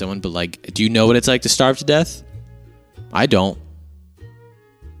not eat someone," but like, do you know what it's like to starve to death? I don't.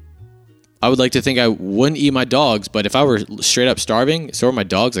 I would like to think I wouldn't eat my dogs, but if I were straight up starving, so were my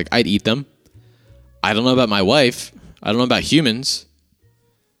dogs, like I'd eat them. I don't know about my wife. I don't know about humans.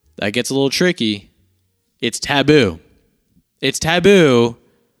 That gets a little tricky. It's taboo. It's taboo.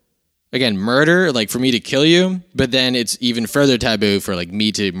 Again, murder, like for me to kill you, but then it's even further taboo for like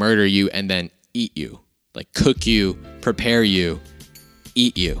me to murder you and then eat you. Like cook you, prepare you,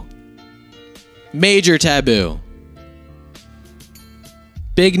 eat you. Major taboo.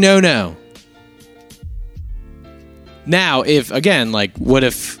 Big no-no. Now, if, again, like, what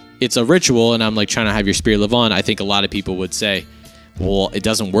if it's a ritual and I'm, like, trying to have your spirit live on? I think a lot of people would say, well, it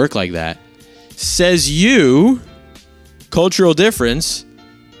doesn't work like that. Says you, cultural difference.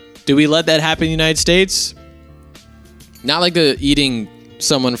 Do we let that happen in the United States? Not like the eating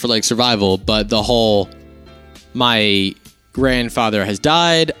someone for, like, survival, but the whole, my grandfather has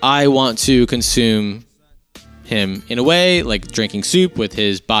died, I want to consume him in a way, like drinking soup with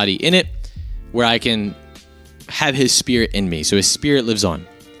his body in it, where I can have his spirit in me, so his spirit lives on.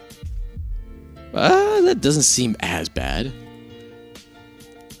 That doesn't seem as bad.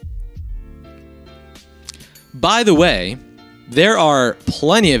 By the way, there are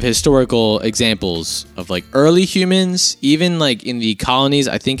plenty of historical examples of like early humans, even like in the colonies.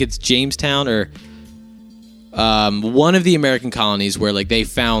 I think it's Jamestown or one of the American colonies where like they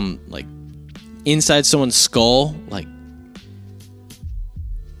found like inside someone's skull, like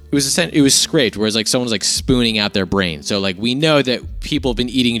it was scraped, whereas like someone's like spooning out their brain. So like we know that people have been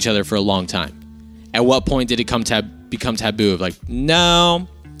eating each other for a long time. At what point did it become taboo of like, no,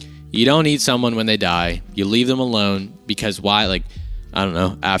 you don't eat someone when they die. You leave them alone because why? Like, I don't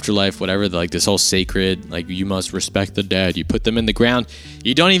know, afterlife, whatever. Like this whole sacred, like you must respect the dead. You put them in the ground.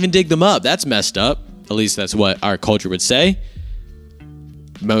 You don't even dig them up. That's messed up. At least that's what our culture would say.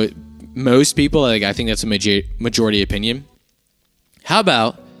 Most people, like I think that's a majority opinion. How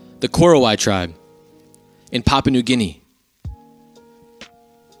about the Korowai tribe in Papua New Guinea?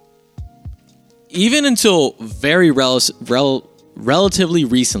 Even until very relatively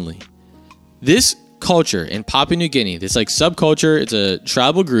recently, this culture in Papua New Guinea, this like subculture, it's a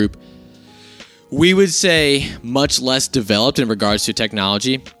tribal group, we would say much less developed in regards to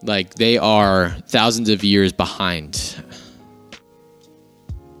technology. Like they are thousands of years behind.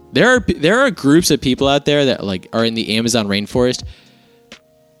 There are groups of people out there that like are in the Amazon rainforest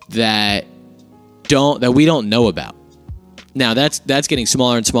that we don't know about. Now that's getting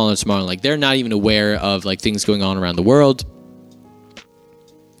smaller and smaller and smaller. Like they're not even aware of like things going on around the world.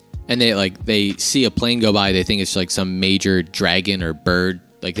 And they see a plane go by, they think it's like some major dragon or bird.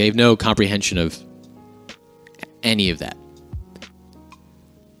 Like they have no comprehension of any of that.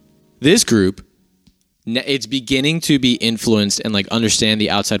 This group, it's beginning to be influenced and like understand the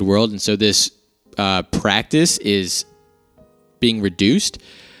outside world, and so this practice is being reduced.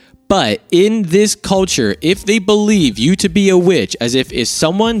 But in this culture, if they believe you to be a witch, as if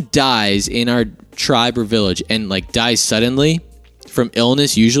someone dies in our tribe or village and like dies suddenly from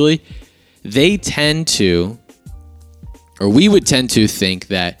illness, usually, they tend to, or we would tend to think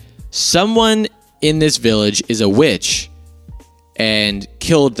that someone in this village is a witch and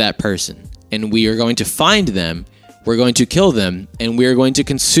killed that person. And we are going to find them, we're going to kill them, and we are going to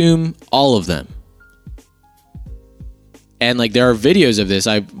consume all of them. And like there are videos of this.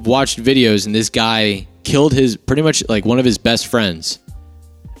 I've watched videos and this guy killed pretty much like one of his best friends.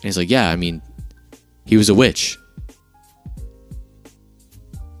 And he's like, yeah, I mean, he was a witch.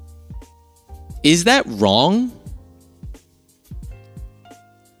 Is that wrong?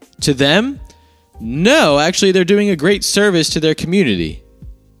 To them? No, actually they're doing a great service to their community.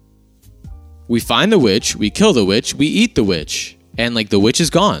 We find the witch, we kill the witch, we eat the witch, and like the witch is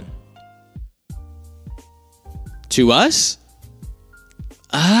gone. To us,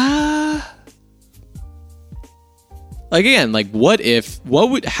 like again, like what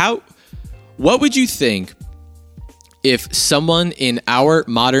would you think if someone in our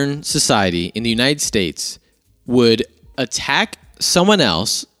modern society in the United States would attack someone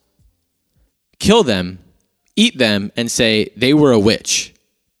else, kill them, eat them, and say they were a witch?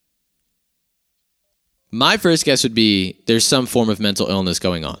 My first guess would be there's some form of mental illness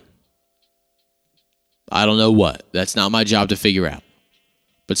going on. I don't know what. That's not my job to figure out.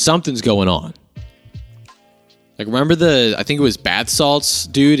 But something's going on. Like, remember I think it was bath salts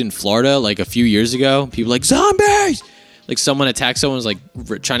dude in Florida, like a few years ago? People like, zombies! Like someone attacked someone, was like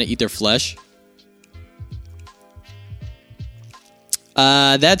trying to eat their flesh.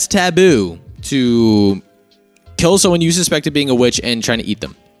 That's taboo, to kill someone you suspect of being a witch and trying to eat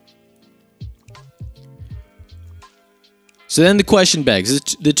them. So then the question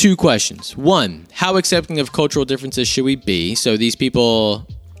begs, the two questions. One, how accepting of cultural differences should we be? So these people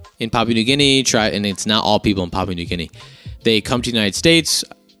in Papua New Guinea and it's not all people in Papua New Guinea, they come to the United States,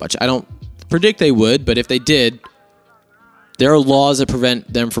 which I don't predict they would, but if they did, there are laws that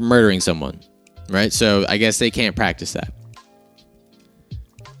prevent them from murdering someone, right? So I guess they can't practice that.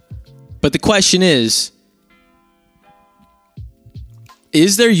 But the question is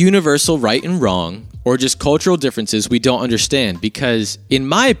there universal right and wrong, or just cultural differences we don't understand? Because in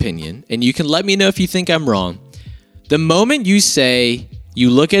my opinion, and you can let me know if you think I'm wrong, the moment you say, you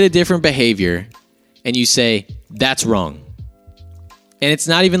look at a different behavior and you say, that's wrong. And it's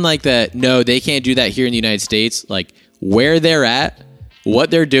not even like that, no, they can't do that here in the United States. Like where they're at, what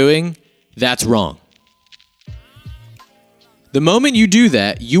they're doing, that's wrong. The moment you do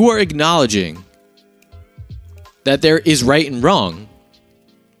that, you are acknowledging that there is right and wrong.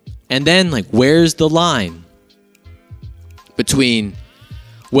 And then, like, where's the line between,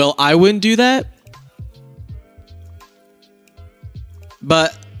 well, I wouldn't do that,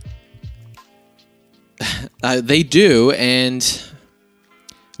 but they do, and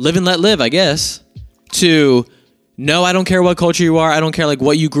live and let live, I guess, to, no, I don't care what culture you are, I don't care, like,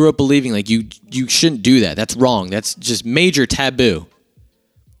 what you grew up believing, like, you shouldn't do that, that's wrong, that's just major taboo.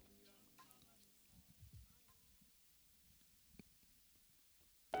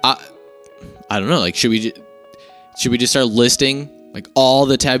 I don't know, like, should we just start listing, like, all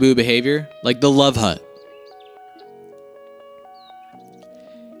the taboo behavior? Like the love hut.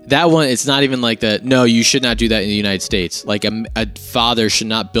 That one, it's not even like that, no, you should not do that in the United States. Like, a father should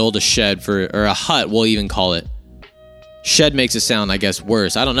not build a shed or a hut, we'll even call it. Shed makes it sound, I guess,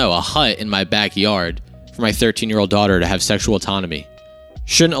 worse. I don't know, a hut in my backyard for my 13-year-old daughter to have sexual autonomy.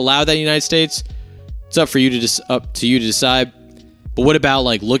 Shouldn't allow that in the United States. It's up to you to decide. But what about,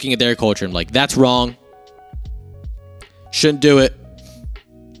 like, looking at their culture and, like, that's wrong. Shouldn't do it.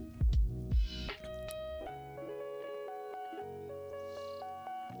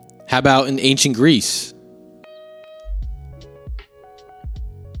 How about in ancient Greece?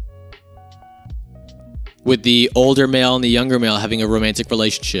 With the older male and the younger male having a romantic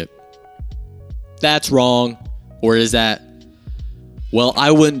relationship. That's wrong. Or is that, well,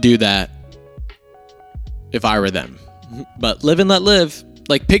 I wouldn't do that if I were them. But live and let live.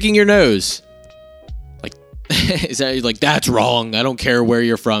 Like picking your nose. Like, is that like, that's wrong. I don't care where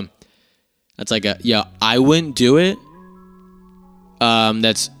you're from. That's like I wouldn't do it.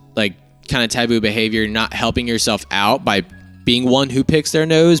 That's like kind of taboo behavior, not helping yourself out by being one who picks their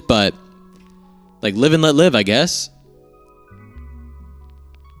nose, but like live and let live, I guess.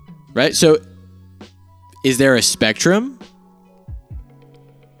 Right? So is there a spectrum?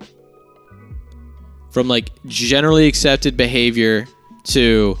 From like generally accepted behavior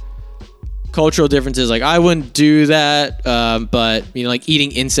to cultural differences. Like I wouldn't do that, but you know, like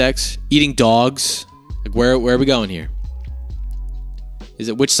eating insects, eating dogs. Like where are we going here? Is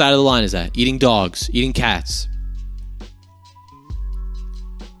it, which side of the line is that? Eating dogs, eating cats.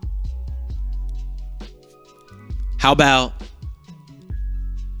 How about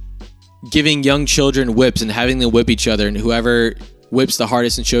giving young children whips and having them whip each other, and whoever whips the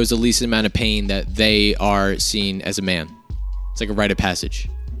hardest and shows the least amount of pain, that they are seen as a man? It's like a rite of passage.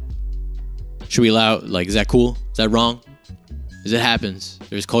 Should we allow, like, is that cool? Is that wrong? Because it happens.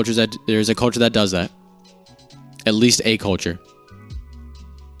 There's a culture that does that. At least a culture.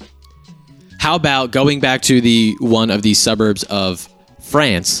 How about going back to the one of these suburbs of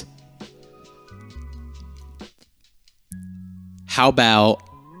France? How about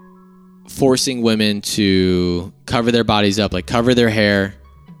forcing women to cover their bodies up, like cover their hair,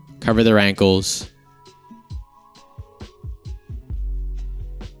 cover their ankles?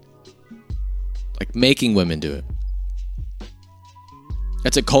 like making women do it.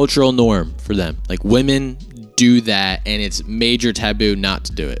 That's a cultural norm for them. Like women do that, and it's major taboo not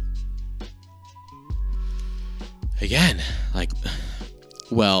to do it. Again, like,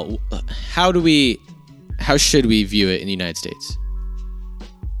 well, how should we view it in the United States?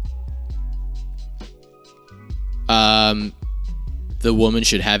 The woman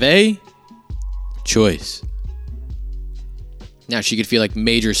should have a choice. Now, she could feel like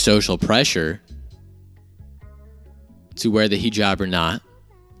major social pressure to wear the hijab or not.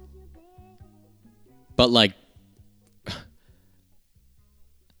 But like,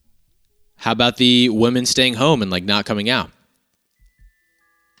 how about the women staying home and like not coming out?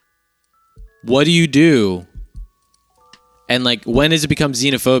 What do you do? And like, when does it become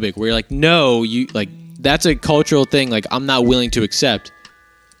xenophobic? Where you're like, no, you like, that's a cultural thing. Like, I'm not willing to accept.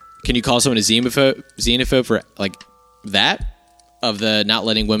 Can you call someone a xenophobe for like that? Of the not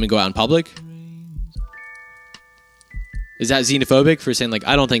letting women go out in public? Is that xenophobic for saying like,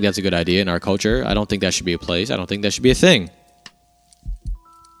 I don't think that's a good idea in our culture. I don't think that should be a place. I don't think that should be a thing.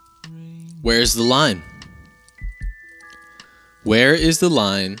 Where's the line? Where is the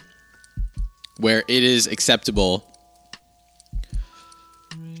line where it is acceptable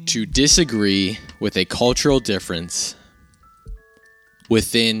to disagree with a cultural difference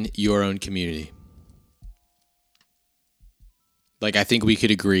within your own community? Like, I think we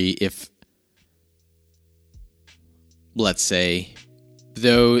could agree if, let's say,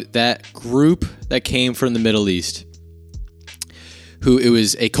 though that group that came from the Middle East, who it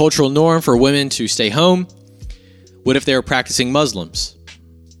was a cultural norm for women to stay home, what if they were practicing Muslims?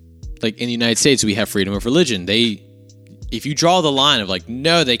 Like in the United States, we have freedom of religion. If you draw the line of like,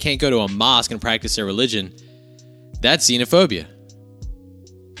 no, they can't go to a mosque and practice their religion, that's xenophobia.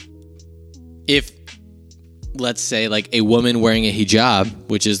 If, let's say, like a woman wearing a hijab,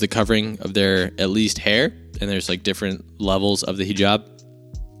 which is the covering of their at least hair, and there's like different levels of the hijab.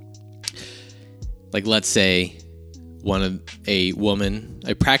 Like, let's say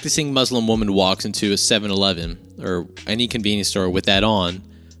a practicing Muslim woman walks into a 7-Eleven or any convenience store with that on,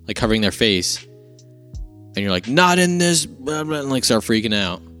 like covering their face, and you're like, not in this, blah, blah, and like start freaking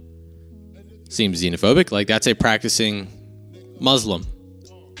out. Seems xenophobic. Like, that's a practicing Muslim,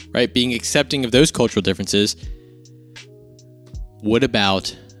 right? Being accepting of those cultural differences. What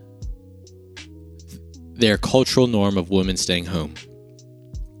about their cultural norm of women staying home?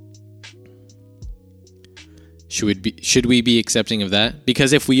 Should we be accepting of that?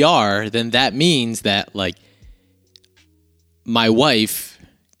 Because if we are, then that means that like my wife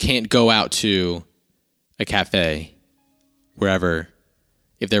can't go out to a cafe wherever,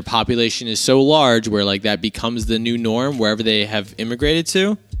 if their population is so large where like that becomes the new norm wherever they have immigrated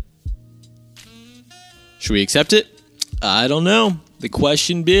to. Should we accept it? I don't know. The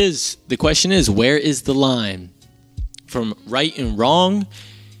question is, where is the line from right and wrong?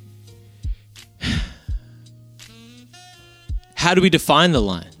 How do we define the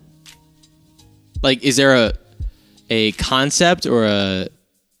line? Like, is there a concept or a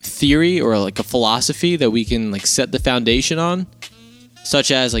theory or like a philosophy that we can like set the foundation on? Such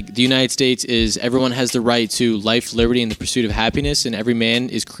as like the United States is everyone has the right to life, liberty, and the pursuit of happiness, and every man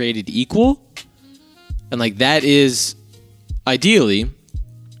is created equal. And like that is ideally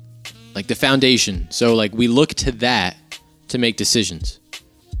like the foundation. So like we look to that to make decisions.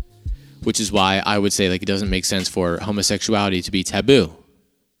 Which is why I would say like it doesn't make sense for homosexuality to be taboo.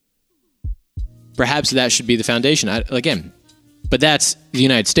 Perhaps that should be the foundation. But that's the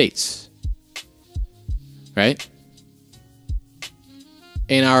United States. Right?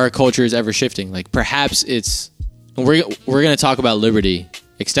 And our culture is ever shifting. Like perhaps we're going to talk about liberty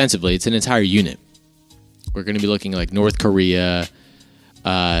extensively. It's an entire unit. We're going to be looking at like North Korea,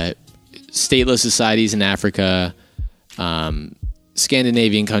 stateless societies in Africa,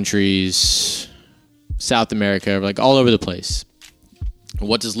 Scandinavian countries, South America, like all over the place.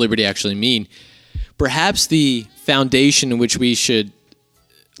 What does liberty actually mean? Perhaps the foundation in which we should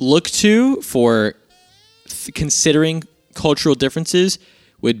look to for considering cultural differences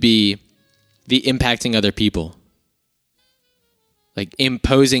would be the impacting other people. Like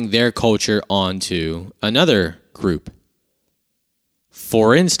imposing their culture onto another group.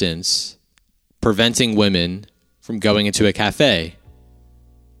 For instance, preventing women from going into a cafe.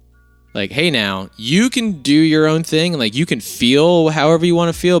 Like, hey now, you can do your own thing, like you can feel however you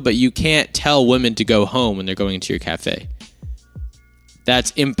want to feel, but you can't tell women to go home when they're going into your cafe.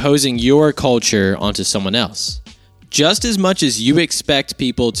 That's imposing your culture onto someone else. Just as much as you expect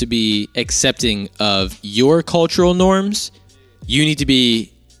people to be accepting of your cultural norms, you need to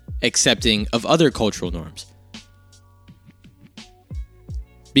be accepting of other cultural norms.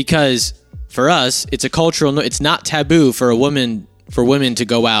 Because For us, it's a cultural. It's not taboo for women to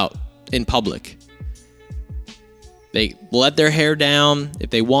go out in public. They let their hair down if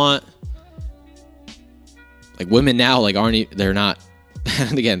they want. Like women now, like they're not.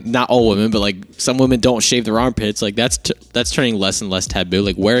 And again, not all women, but like some women don't shave their armpits. Like that's turning less and less taboo.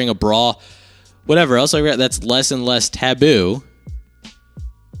 Like wearing a bra, whatever else like that, that's less and less taboo.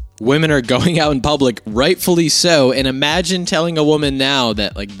 Women are going out in public, rightfully so. And imagine telling a woman now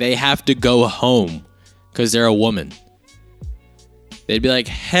that like they have to go home because they're a woman. They'd be like,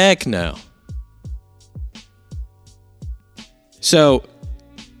 heck no. So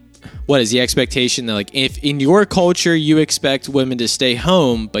what is the expectation that like if in your culture you expect women to stay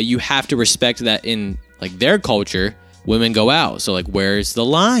home, but you have to respect that in like their culture, women go out. So like where's the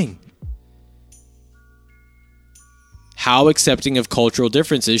line? How accepting of cultural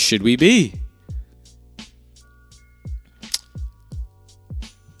differences should we be?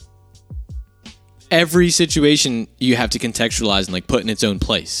 Every situation you have to contextualize and like put in its own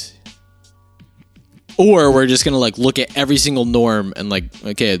place. Or we're just going to like look at every single norm and like,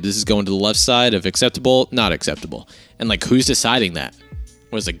 okay, this is going to the left side of acceptable, not acceptable. And like, who's deciding that?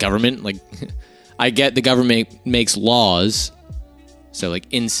 Was the government? Like, I get the government makes laws. So like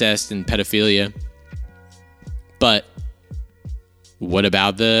incest and pedophilia. But what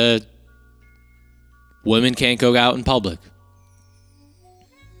about the women can't go out in public?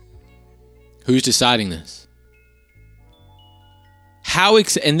 Who's deciding this?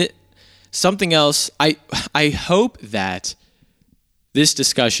 Something else, I hope that this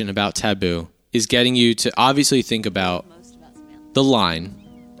discussion about taboo is getting you to obviously think about the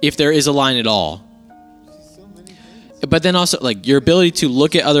line, if there is a line at all. But then also like your ability to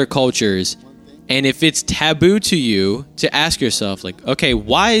look at other cultures, and if it's taboo to you, to ask yourself like, okay,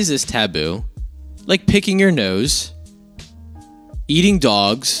 why is this taboo? Like picking your nose, eating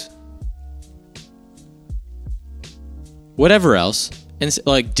dogs, whatever else. And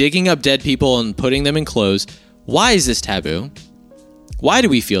like digging up dead people and putting them in clothes. Why is this taboo? Why do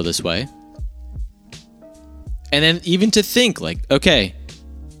we feel this way? And then even to think like, okay,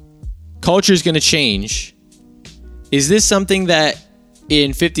 culture is going to change. Is this something that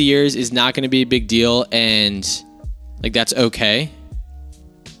in 50 years is not going to be a big deal and like that's okay?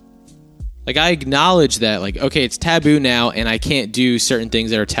 Like I acknowledge that like, okay, it's taboo now and I can't do certain things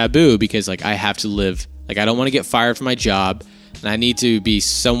that are taboo because like I have to live. Like I don't want to get fired from my job. And I need to be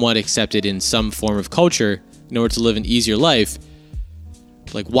somewhat accepted in some form of culture in order to live an easier life.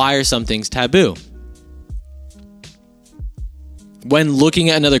 Like, why are some things taboo? When looking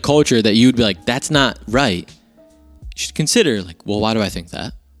at another culture that you'd be like, that's not right, you should consider, like, well, why do I think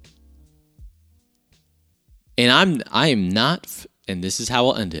that? And I am not, and this is how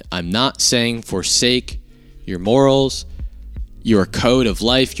I'll end it, I'm not saying forsake your morals, your code of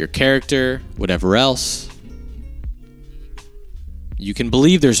life, your character, whatever else. You can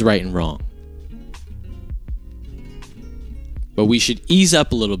believe there's right and wrong. But we should ease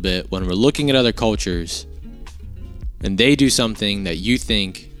up a little bit when we're looking at other cultures and they do something that you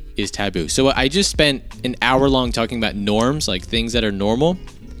think is taboo. So I just spent an hour long talking about norms, like things that are normal.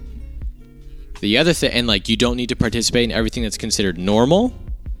 The other thing, and like you don't need to participate in everything that's considered normal.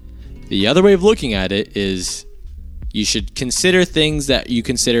 The other way of looking at it is you should consider things that you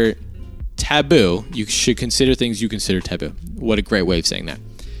consider taboo. You should consider things you consider taboo. What a great way of saying that.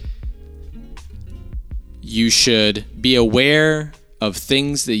 You should be aware of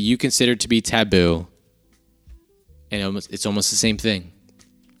things that you consider to be taboo. And it's almost the same thing.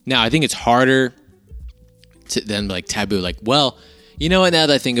 Now, I think it's harder than like taboo. Like, well, you know what? Now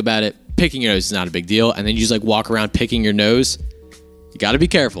that I think about it, picking your nose is not a big deal. And then you just like walk around picking your nose. You got to be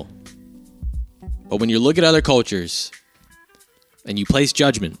careful. But when you look at other cultures and you place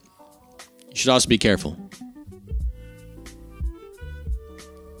judgment, you should also be careful.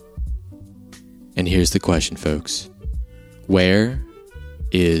 And here's the question, folks. Where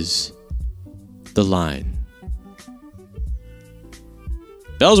is the line?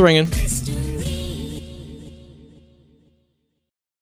 Bell's ringing.